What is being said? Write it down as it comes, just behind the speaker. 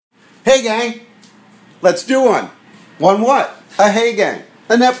Hey gang, let's do one. One what? A Hey Gang.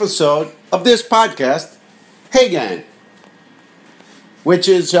 An episode of this podcast, Hey Gang. Which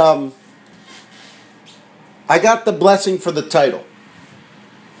is, I got the blessing for the title.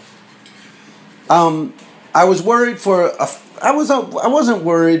 I was worried I wasn't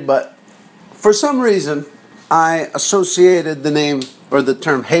worried, but for some reason, I associated the name or the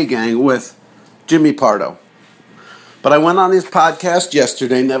term Hey Gang with Jimmy Pardo. But I went on his podcast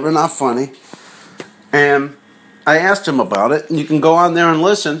yesterday, Never Not Funny, and I asked him about it, and you can go on there and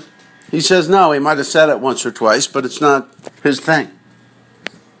listen. He says no, he might have said it once or twice, but it's not his thing.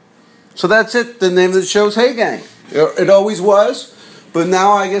 So that's it, the name of the show's Hey Gang. It always was, but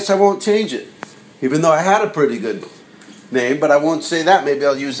now I guess I won't change it. Even though I had a pretty good name, but I won't say that. Maybe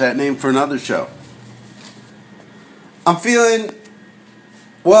I'll use that name for another show. I'm feeling,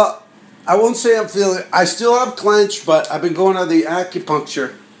 well, I won't say I'm feeling, I still have clench, but I've been going to the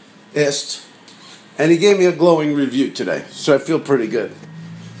acupuncturist, and he gave me a glowing review today, so I feel pretty good.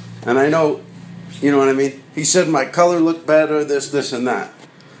 And I know, you know what I mean? He said my color looked better, this, and that.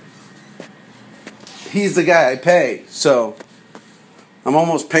 He's the guy I pay, so I'm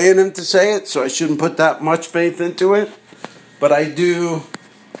almost paying him to say it, so I shouldn't put that much faith into it. But I do.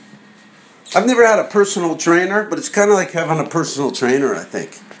 I've never had a personal trainer, but it's kind of like having a personal trainer, I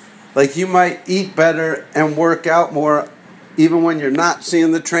think. Like you might eat better and work out more even when you're not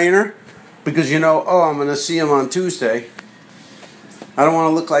seeing the trainer because you know, I'm going to see him on Tuesday. I don't want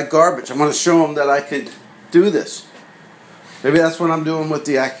to look like garbage. I want to show him that I could do this. Maybe that's what I'm doing with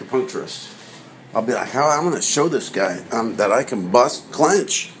the acupuncturist. I'll be like, I'm going to show this guy that I can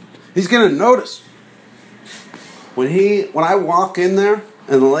clench. He's going to notice. When I walk in there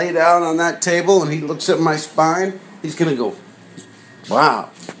and lay down on that table and he looks at my spine, he's going to go,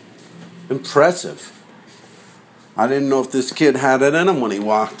 wow, impressive. I didn't know if this kid had it in him when he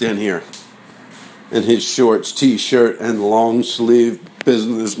walked in here. In his shorts, t-shirt, and long sleeve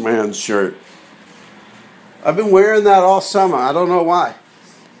businessman shirt. I've been wearing that all summer. I don't know why.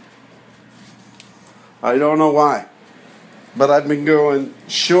 But I've been going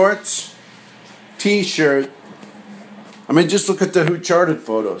shorts, t-shirt. I mean, just look at the Who Charted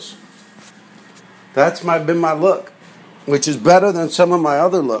photos. That's been my look, which is better than some of my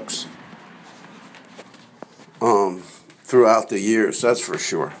other looks throughout the years, that's for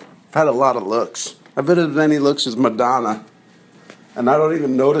sure. I've had a lot of looks. I've had as many looks as Madonna, and I don't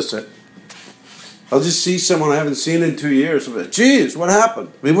even notice it. I'll just see someone I haven't seen in 2 years. I'll be like, geez, what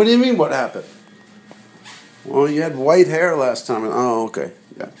happened? I mean, what do you mean, what happened? Well, you had white hair last time. Oh, okay.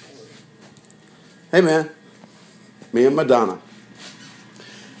 Yeah. Hey, man. Me and Madonna.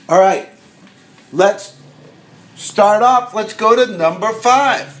 All right. Let's start off. Let's go to number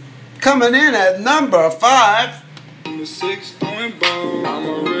 5. Coming in at number 5. From the 6 throwing balls. I'm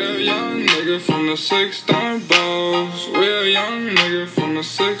a real young nigga from the 6 throwing balls. Real young nigga from the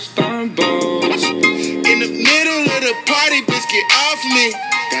 6 throwing balls. In the middle of the party, bitch, get off me.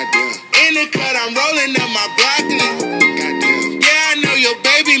 Goddamn. In the cut, I'm rolling up my broccoli. Goddamn. Yeah, I know your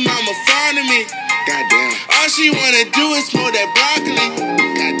baby mama fond of me. Goddamn. All she wanna do is smoke that broccoli.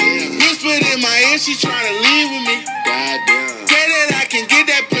 Goddamn. Whispered in my ear, she tryna leave with me. Goddamn. Say that I can get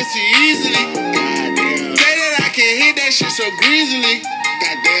that pussy easily. Goddamn. Say that I can hit that shit so greasily.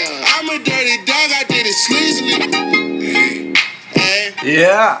 Goddamn. I'm a dirty dog, I did it sleazily. Hey.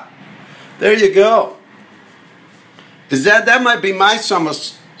 Yeah. There you go. That might be my song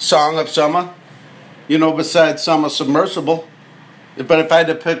of summer, besides Summer Submersible. But if I had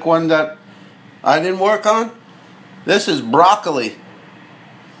to pick one that I didn't work on, this is Broccoli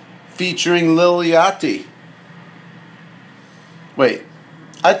featuring Lil Yachty. Wait,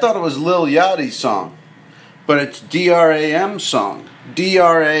 I thought it was Lil Yachty's song, but it's DRAM's song.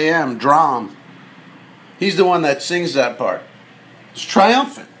 DRAM, Drum. He's the one that sings that part. It's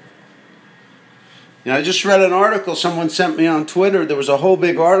triumphant. I just read an article someone sent me on Twitter. There was a whole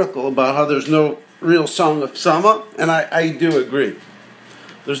big article about how there's no real song of summer, and I do agree.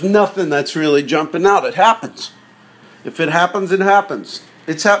 There's nothing that's really jumping out. It happens. If it happens, it happens.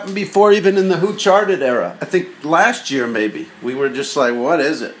 It's happened before, even in the Who Charted era. I think last year, maybe. We were just like, what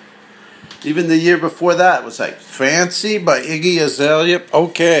is it? Even the year before that, it was like, Fancy by Iggy Azalea.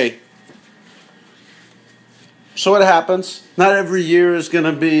 Okay. So it happens. Not every year is going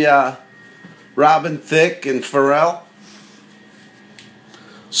to be Robin Thicke and Pharrell.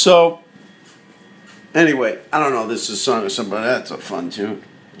 So, anyway, I don't know. This is a song of somebody. That's a fun tune.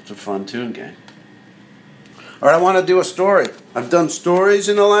 It's a fun tune, gang. All right, I want to do a story. I've done stories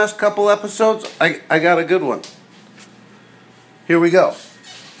in the last couple episodes. I got a good one. Here we go.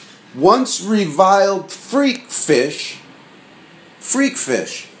 Once reviled freak fish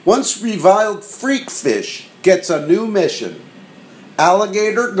Once reviled freak fish gets a new mission.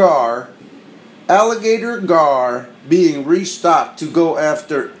 Alligator gar being restocked to go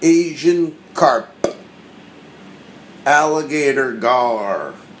after Asian carp. Alligator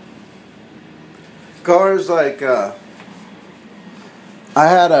gar. Gar's like,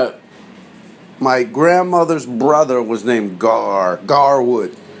 my grandmother's brother was named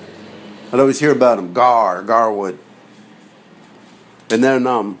Garwood. I'd always hear about him, Garwood. And then,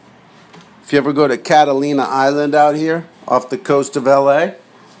 if you ever go to Catalina Island out here, off the coast of LA,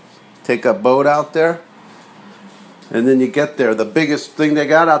 take a boat out there, and then you get there. The biggest thing they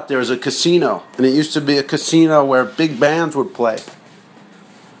got out there is a casino. And it used to be a casino where big bands would play.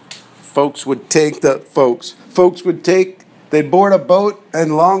 They'd board a boat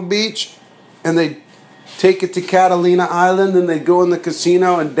in Long Beach, and they'd take it to Catalina Island, and they'd go in the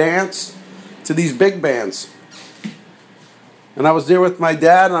casino and dance to these big bands. And I was there with my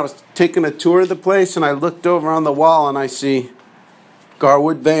dad, and I was taking a tour of the place, and I looked over on the wall, and I see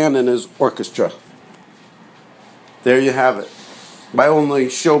Garwood Band and his orchestra. There you have it. My only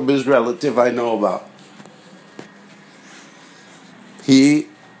showbiz relative I know about. He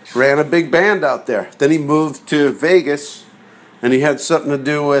ran a big band out there. Then he moved to Vegas, and he had something to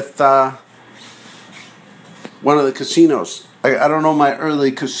do with one of the casinos. I don't know my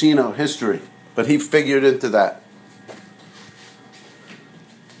early casino history, but he figured into that.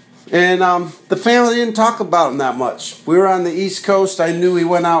 And the family didn't talk about him that much. We were on the East Coast. I knew he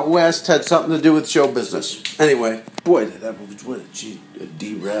went out west, had something to do with show business. Anyway, boy, what a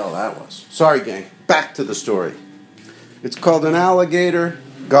derail that was. Sorry, gang. Back to the story. It's called an alligator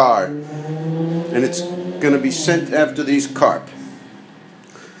gar, and it's going to be sent after these carp.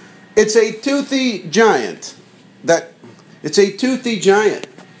 It's a toothy giant.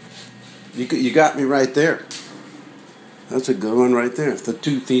 You got me right there. That's a good one right there. The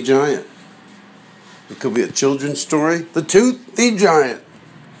toothy giant. It could be a children's story. The toothy giant.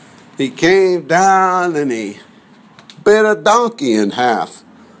 He came down and he bit a donkey in half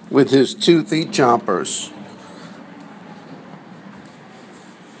with his toothy chompers.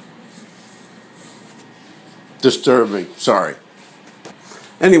 Disturbing. Sorry.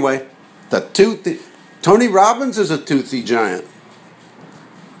 Anyway, Tony Robbins is a toothy giant.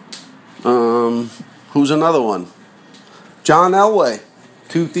 Who's another one? John Elway,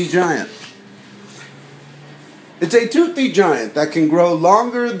 toothy giant. It's a toothy giant that can grow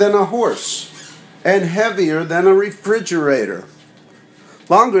longer than a horse and heavier than a refrigerator.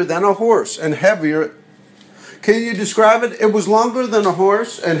 Longer than a horse and heavier. Can you describe it? It was longer than a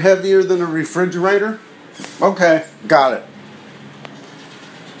horse and heavier than a refrigerator? Okay, got it.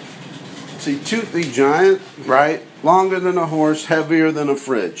 See, toothy giant, right? Longer than a horse, heavier than a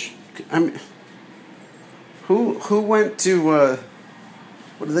fridge. I mean, who went to,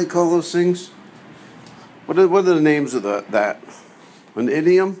 what do they call those things? What are the names of that? An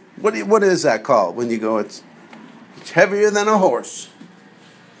idiom? What is that called when you go, it's heavier than a horse?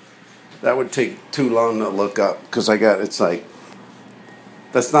 That would take too long to look up, because that's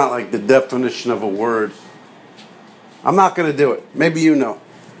not like the definition of a word. I'm not going to do it. Maybe you know.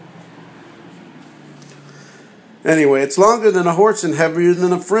 Anyway, it's longer than a horse and heavier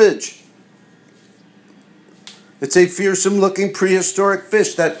than a fridge. It's a fearsome-looking prehistoric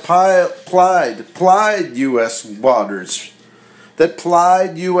fish that plied U.S. waters.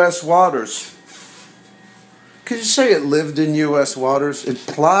 Could you say it lived in U.S. waters? It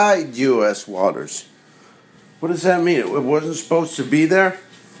plied U.S. waters. What does that mean? It wasn't supposed to be there?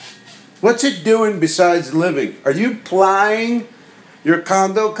 What's it doing besides living? Are you plying your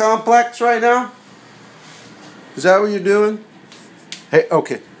condo complex right now? Is that what you're doing? Hey,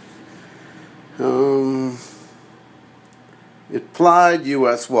 okay. It plied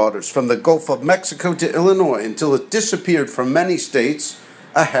U.S. waters from the Gulf of Mexico to Illinois until it disappeared from many states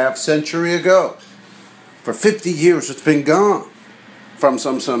a half-century ago. For 50 years it's been gone from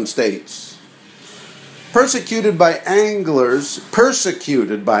some states. Persecuted by anglers.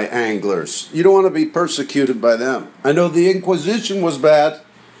 You don't want to be persecuted by them. I know the Inquisition was bad.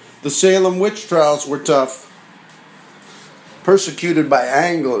 The Salem witch trials were tough. Persecuted by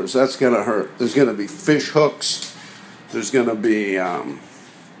anglers, that's going to hurt. There's going to be fish hooks. There's going to be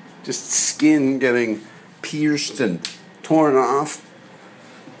just skin getting pierced and torn off.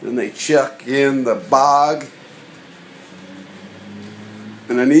 Then they chuck in the bog.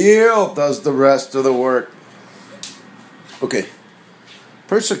 And an eel does the rest of the work. Okay.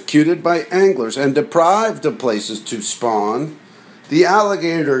 Persecuted by anglers and deprived of places to spawn, the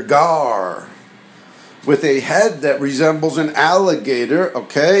alligator gar, with a head that resembles an alligator,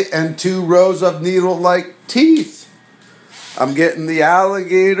 okay, and 2 rows of needle-like teeth. I'm getting the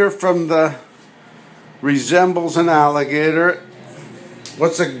alligator from the resembles an alligator.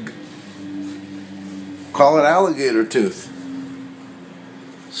 Call it alligator tooth.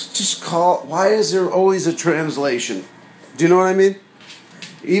 Why is there always a translation? Do you know what I mean?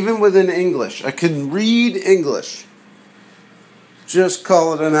 Even within English, I can read English. Just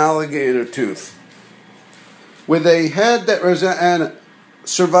call it an alligator tooth. With a head that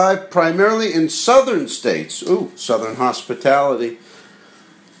survived primarily in southern states. Ooh, southern hospitality.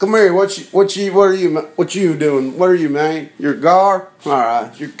 Come here, what are you doing? What are you, man? You're gar?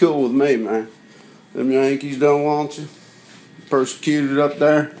 Alright, you're cool with me, man. Them Yankees don't want you. Persecuted up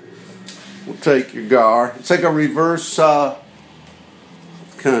there. We'll take your gar. It's like a reverse kind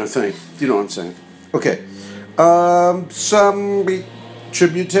of thing. You know what I'm saying? Okay. Some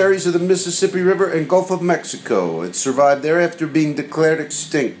tributaries of the Mississippi River and Gulf of Mexico. It survived there after being declared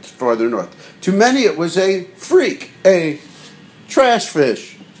extinct farther north. To many, it was a freak, a trash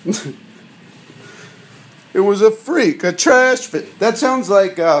fish. It was a freak, a trash fish. That sounds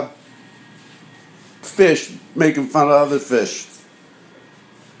like fish making fun of other fish.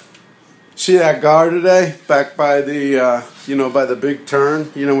 See that gar today? Back by the, by the big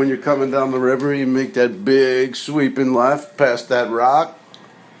turn. You know, when you're coming down the river, you make that big sweeping left past that rock.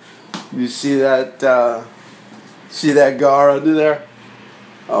 You see that gar under there?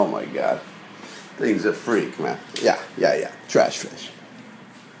 Oh my God. Thing's a freak, man. Yeah. Trash fish.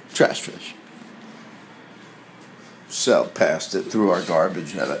 Trash fish. Sailed past it, threw our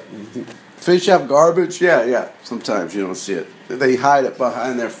garbage at it. Fish have garbage? Yeah. Sometimes you don't see it. They hide it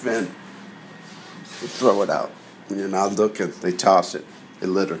behind their fin. They throw it out. And you're not looking. They toss it. They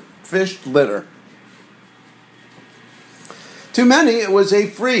litter. Fish litter. To many, it was a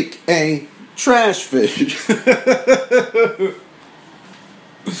freak, a trash fish.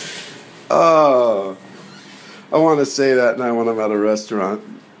 Oh, I want to say that now when I'm at a restaurant.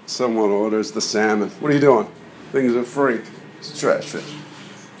 Someone orders the salmon. What are you doing? Thing's a freak. It's a trash fish.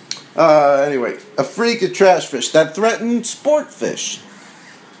 Anyway, a freak, a trash fish that threatened sport fish.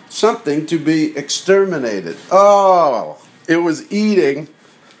 Something to be exterminated. Oh, it was eating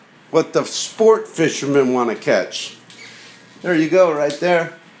what the sport fishermen want to catch. There you go, right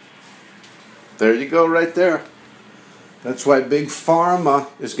there. There you go, right there. That's why Big Pharma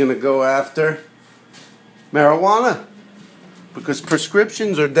is going to go after marijuana. Because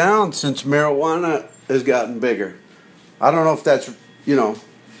prescriptions are down since marijuana has gotten bigger. I don't know if that's,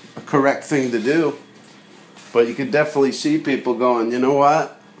 a correct thing to do. But you can definitely see people going, you know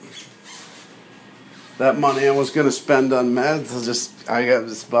what? That money I was going to spend on meds, I got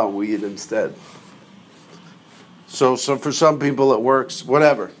to buy weed instead. So for some people it works,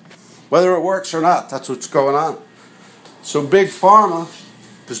 whatever. Whether it works or not, that's what's going on. So Big Pharma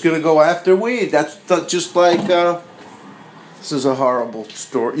is going to go after weed. That's just like, this is a horrible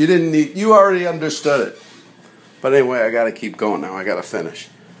story. You already understood it. But anyway, I got to keep going now. I got to finish.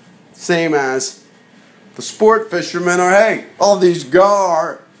 Same as the sport fishermen all these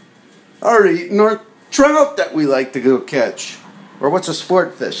gar are eating our trout that we like to go catch. Or what's a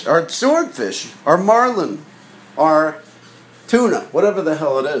sport fish? Or swordfish. Or marlin. Or tuna. Whatever the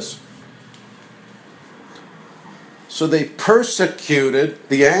hell it is. So the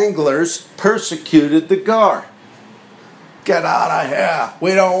anglers persecuted the gar. Get out of here.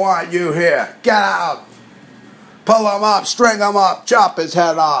 We don't want you here. Get out. Pull him up, string him up, chop his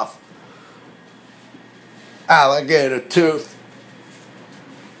head off. Alligator tooth.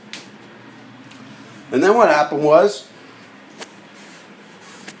 And then what happened was,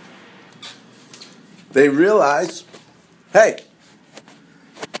 they realized, hey,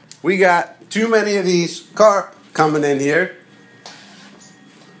 we got too many of these carp coming in here.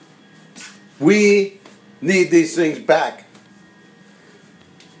 We need these things back.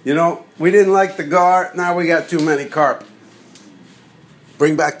 We didn't like the gar, now we got too many carp.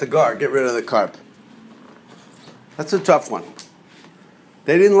 Bring back the gar, get rid of the carp. That's a tough one.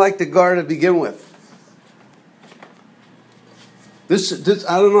 They didn't like the gar to begin with. This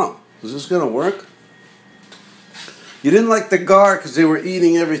I don't know. Is this going to work? You didn't like the gar because they were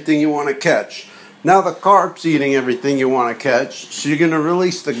eating everything you want to catch. Now the carp's eating everything you want to catch, so you're going to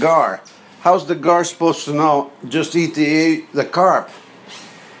release the gar. How's the gar supposed to know? Just eat the carp.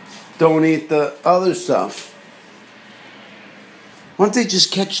 Don't eat the other stuff. Why don't they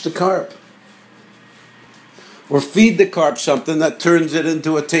just catch the carp? Or feed the carp something that turns it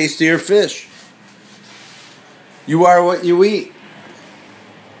into a tastier fish. You are what you eat.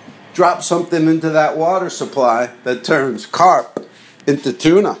 Drop something into that water supply that turns carp into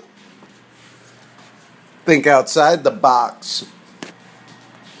tuna. Think outside the box.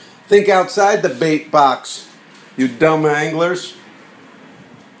 Think outside the bait box. You dumb anglers.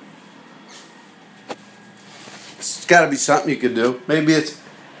 It's got to be something you could do. Maybe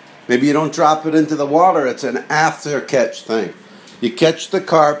you don't drop it into the water. It's an after catch thing. You catch the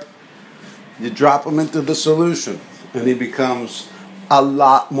carp, you drop him into the solution, and he becomes a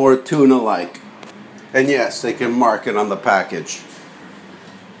lot more tuna-like. And yes, they can mark it on the package.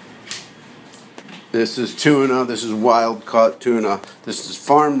 This is tuna, this is wild-caught tuna, this is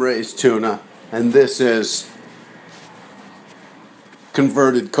farm-raised tuna, and this is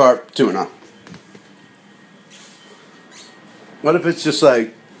converted carp tuna. What if it's just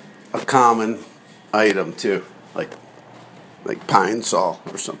like a common item too, like pine sol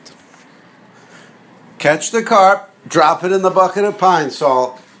or something? Catch the carp, drop it in the bucket of pine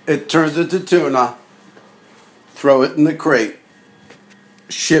sol, it turns into tuna, throw it in the crate,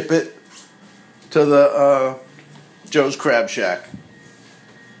 ship it to the Joe's Crab Shack.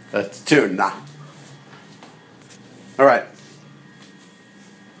 That's tuna. All right.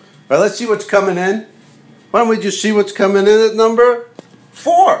 Well, let's see what's coming in. Why don't we just see what's coming in at number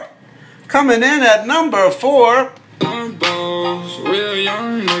 4? Coming in at number 4. Balls, real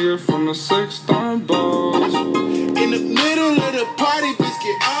young nigga from the 6th balls. In the middle of the party, bitch,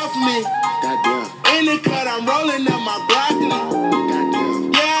 get off me. Goddamn. In the cut, I'm rolling up my broccoli.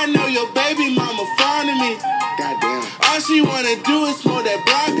 Goddamn. Yeah, I know your baby mama fond of me. Goddamn. All she wanna do is smoke that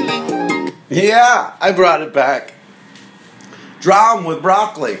broccoli. Yeah, I brought it back. Drown with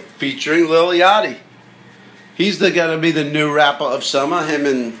Broccoli, featuring Lil Yachty. He's gonna be the new rapper of summer, him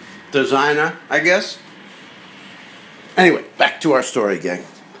and Designer, I guess. Anyway, back to our story, gang.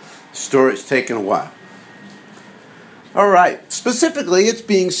 The story's taking a while. All right. Specifically, it's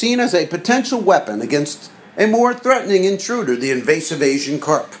being seen as a potential weapon against a more threatening intruder, the invasive Asian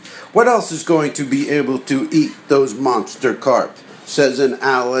carp. What else is going to be able to eat those monster carp? Says an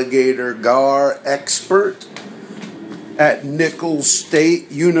alligator gar expert at Nicholls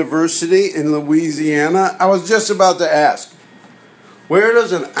State University in Louisiana. I was just about to ask, where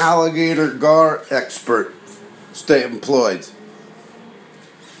does an alligator gar expert stay employed?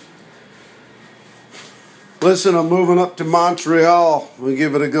 Listen, I'm moving up to Montreal. We'll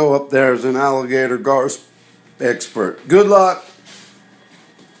give it a go up there as an alligator gar expert. Good luck.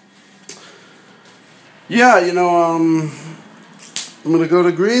 Yeah, I'm going to go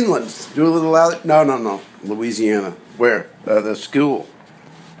to Greenland. Do a little No. Louisiana. Where? The school.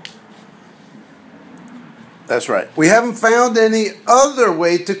 That's right. We haven't found any other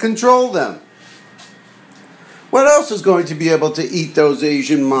way to control them. What else is going to be able to eat those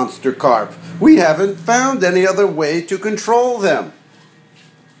Asian monster carp? We haven't found any other way to control them.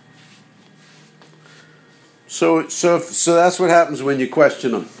 So that's what happens when you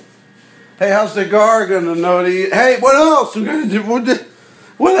question them. Hey, how's the gar gonna know to eat? Hey, what else? We gonna do?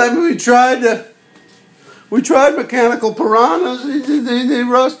 We tried mechanical piranhas. They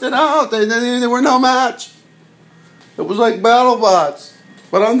rusted out. They were no match. It was like battle bots,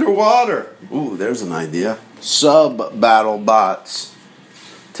 but underwater. Ooh, there's an idea. Sub-battle bots.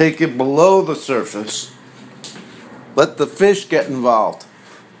 Take it below the surface. Let the fish get involved.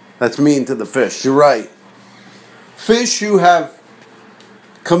 That's mean to the fish. You're right. Fish who have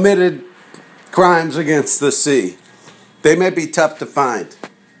committed crimes against the sea, they may be tough to find.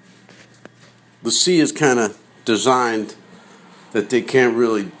 The sea is kind of designed that they can't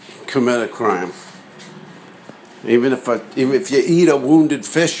really commit a crime. Even if you eat a wounded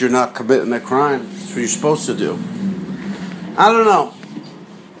fish, you're not committing a crime. That's what you're supposed to do. I don't know.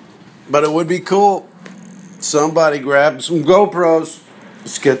 But it would be cool. Somebody grab some GoPros.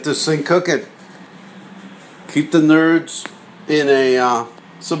 Let's get this thing cooking. Keep the nerds in a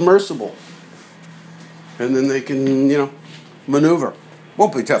submersible. And then they can, maneuver.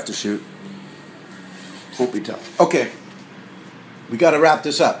 Won't be tough to shoot. Won't be tough. Okay. We got to wrap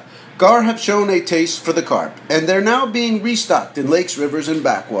this up. Gar have shown a taste for the carp, and they're now being restocked in lakes, rivers, and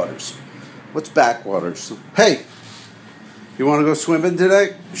backwaters. What's backwaters? Hey, you want to go swimming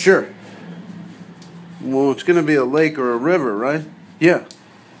today? Sure. Well, it's going to be a lake or a river, right? Yeah.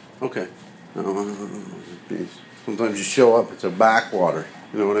 Okay. Sometimes you show up, it's a backwater.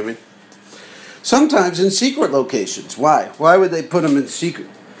 You know what I mean? Sometimes in secret locations. Why? Why would they put them in secret?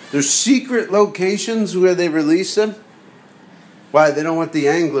 There's secret locations where they release them. Why? They don't want the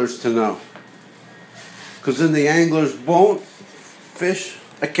anglers to know. Because then the anglers won't fish.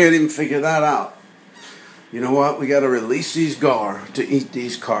 I can't even figure that out. You know what? We got to release these gar to eat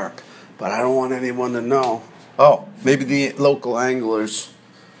these carp. But I don't want anyone to know. Oh, maybe the local anglers.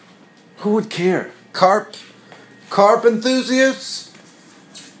 Who would care? Carp enthusiasts?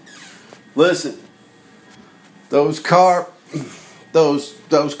 Listen. Those carp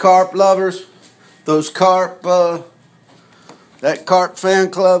lovers, those carp, that carp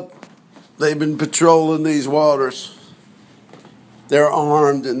fan club, they've been patrolling these waters. They're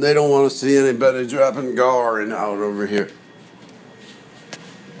armed and they don't want to see anybody dropping gar and out over here.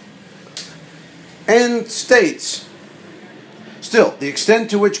 And states, still, the extent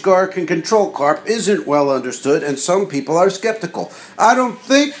to which gar can control carp isn't well understood, and some people are skeptical. I don't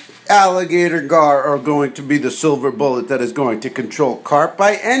think alligator gar are going to be the silver bullet that is going to control carp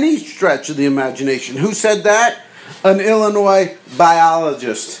by any stretch of the imagination. Who said that? An Illinois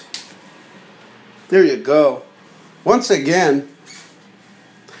biologist. There you go. Once again,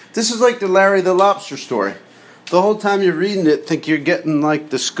 this is like the Larry the Lobster story. The whole time you're reading it, think you're getting like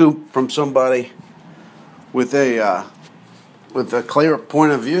the scoop from somebody with a clear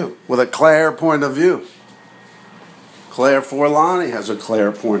point of view. With a Claire point of view. Claire Forlani has a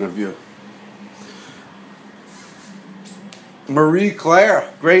Claire point of view. Marie Claire,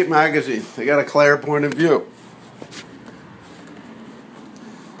 great magazine. They got a Claire point of view.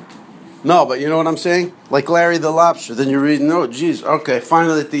 No, but you know what I'm saying? Like Larry the Lobster. Then you're reading, oh, geez, okay,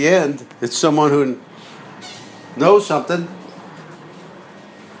 finally at the end, it's someone who knows something.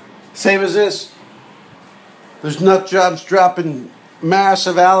 Same as this. There's nut jobs dropping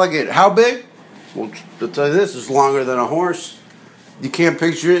massive alligator. How big? Well, I'll tell you this, it's longer than a horse. You can't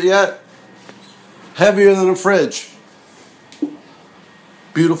picture it yet? Heavier than a fridge.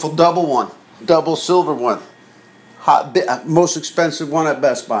 Beautiful double one. Double silver one. Most expensive one at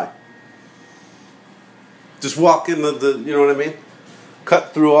Best Buy. Just walk in the, you know what I mean?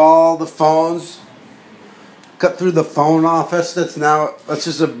 Cut through all the phones. Cut through the phone office. That's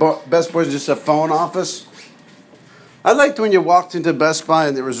just Best Buy's just a phone office. I liked when you walked into Best Buy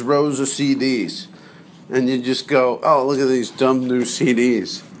and there was rows of CDs. And you just go, oh, look at these dumb new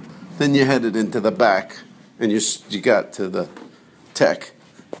CDs. Then you headed into the back and you got to the tech.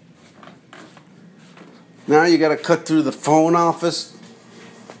 Now you got to cut through the phone office,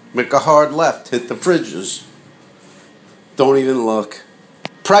 make a hard left, hit the fridges. Don't even look.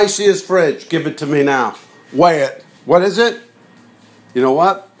 Priciest fridge, give it to me now. Weigh it. What is it? You know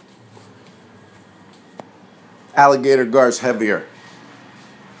what? Alligator gar's heavier.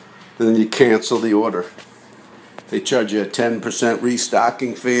 And then you cancel the order. They charge you a 10%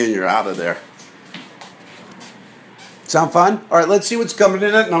 restocking fee and you're out of there. Sound fun? All right, let's see what's coming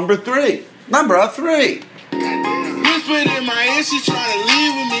in at number 3. Number 3. Whispered in my ear, she trying to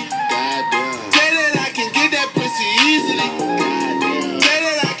leave with me. Goddamn. Tell that I can get that pussy easily. Goddamn. Tell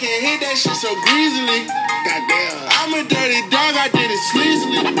that I can hit that shit so greasily. Goddamn. I'm a dirty dog, I did it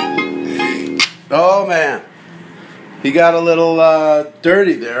sleazily. Oh, man. He got a little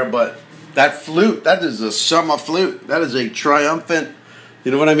dirty there, but that flute, that is a summer flute. That is a triumphant,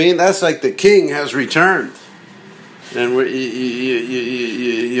 you know what I mean? That's like the king has returned. And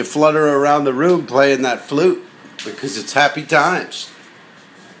you flutter around the room playing that flute because it's happy times.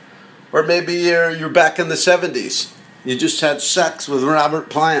 Or maybe you're back in the 70s. You just had sex with Robert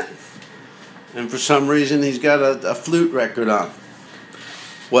Plant. And for some reason he's got a flute record on.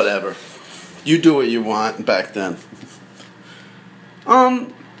 Whatever. You do what you want back then.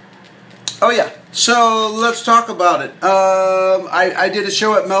 Oh yeah, so let's talk about it. I did a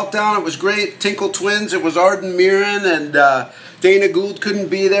show at Meltdown. It was great. Tinkle Twins. It was Arden Mirren and Dana Gould couldn't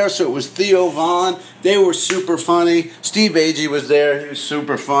be there, so it was Theo Vaughn. They were super funny. Steve Agee was there. He was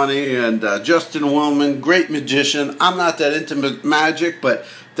super funny. And Justin Willman, great magician. I'm not that into magic, but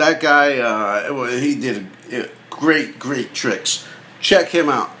that guy, he did great tricks. Check him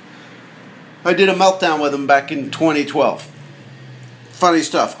out. I did a Meltdown with him back in 2012. Funny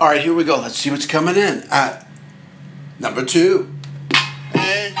stuff. All right, here we go. Let's see what's coming in at number 2.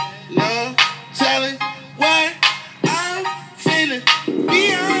 Ain't no telling what I'm feeling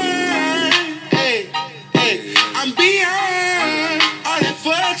beyond. Hey, I'm beyond all that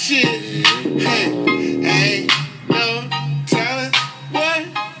fuck shit. Hey, ain't no telling what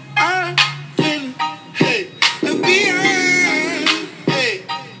I'm feeling. Hey, I'm beyond. Hey,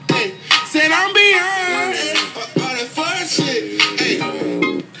 said I'm beyond all that fuck shit.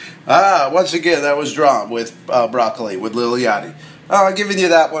 Once again, that was Drawn with Broccoli, with Lil Yachty. I'm giving you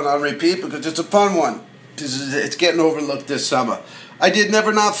that one on repeat because it's a fun one. It's getting overlooked this summer. I did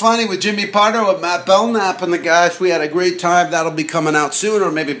Never Not Funny with Jimmy Pardo and Matt Belknap and the guys. We had a great time. That'll be coming out soon,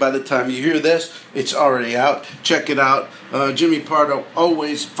 or maybe by the time you hear this, it's already out. Check it out. Jimmy Pardo,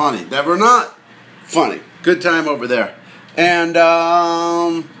 always funny. Never Not Funny. Good time over there. And,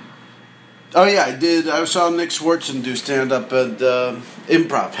 oh yeah, I saw Nick Swartzen do stand-up at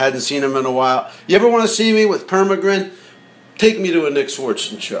Improv. Hadn't seen him in a while. You ever want to see me with Permagrin? Take me to a Nick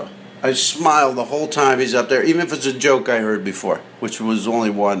Swartzen show. I smile the whole time he's up there, even if it's a joke I heard before, which was only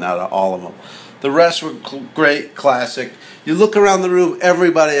one out of all of them. The rest were great, classic. You look around the room,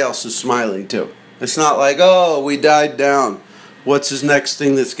 everybody else is smiling too. It's not like, oh, we died down. What's his next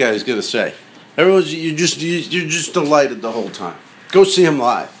thing this guy's gonna say? You're just delighted the whole time. Go see him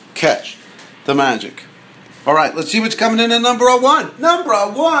live. Catch the magic. All right, let's see what's coming in at number one. Number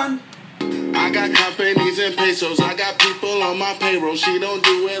one. I got companies and pesos. I got people on my payroll. She don't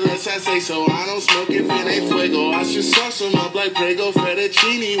do it unless I say so. I don't smoke if it ain't fuego. I should sauce them up like Prego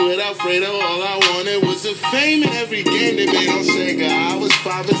fettuccine with Alfredo. All I wanted was the fame in every game they made on Sega. I was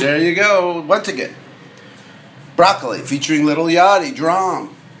 5. There you go. Once again, Broccoli featuring Little Yachty,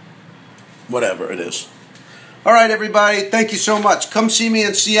 Drum, whatever it is. All right, everybody. Thank you so much. Come see me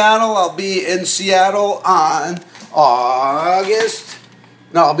in Seattle. I'll be in Seattle on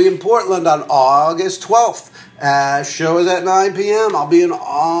I'll be in Portland on August 12th. Show is at 9 p.m. I'll be in,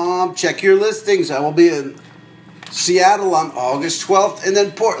 check your listings. I will be in Seattle on August 12th and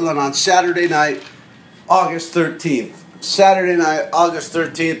then Portland on Saturday night, August 13th. Saturday night, August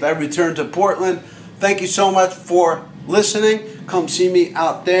 13th, I return to Portland. Thank you so much for listening. Come see me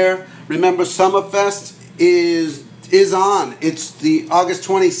out there. Remember, Summerfest is on. It's the August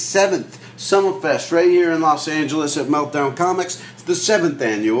 27th. Summerfest right here in Los Angeles at Meltdown Comics. It's the 7th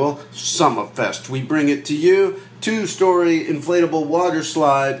annual Summerfest. We bring it to you. 2-story inflatable water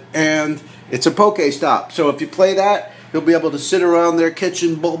slide, and it's a poke stop. So if you play that, you'll be able to sit around there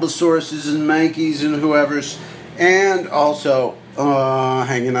catching Bulbasauruses and Mankeys and whoever's, and also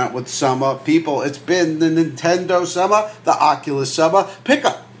hanging out with Summer people. It's been the Nintendo Summer, the Oculus Summer. Pick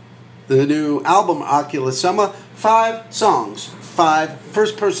up the new album Oculus Summer. 5 songs. 5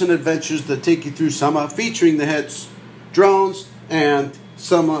 first-person adventures that take you through summer, featuring the hits Drones and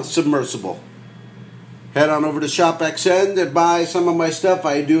Summer Submersible. Head on over to ShopXN to buy some of my stuff.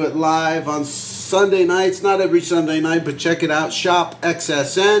 I do it live on Sunday nights, not every Sunday night, but check it out,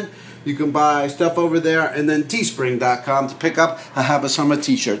 ShopXSN. You can buy stuff over there, and then teespring.com to pick up a Have a Summer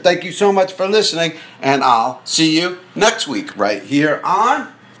t-shirt. Thank you so much for listening, and I'll see you next week right here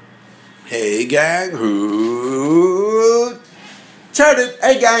on Hey Gang, who charted?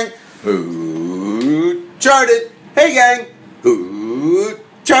 Hey Gang, who charted? Hey Gang, who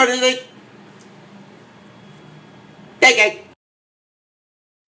charted it? Hey Gang.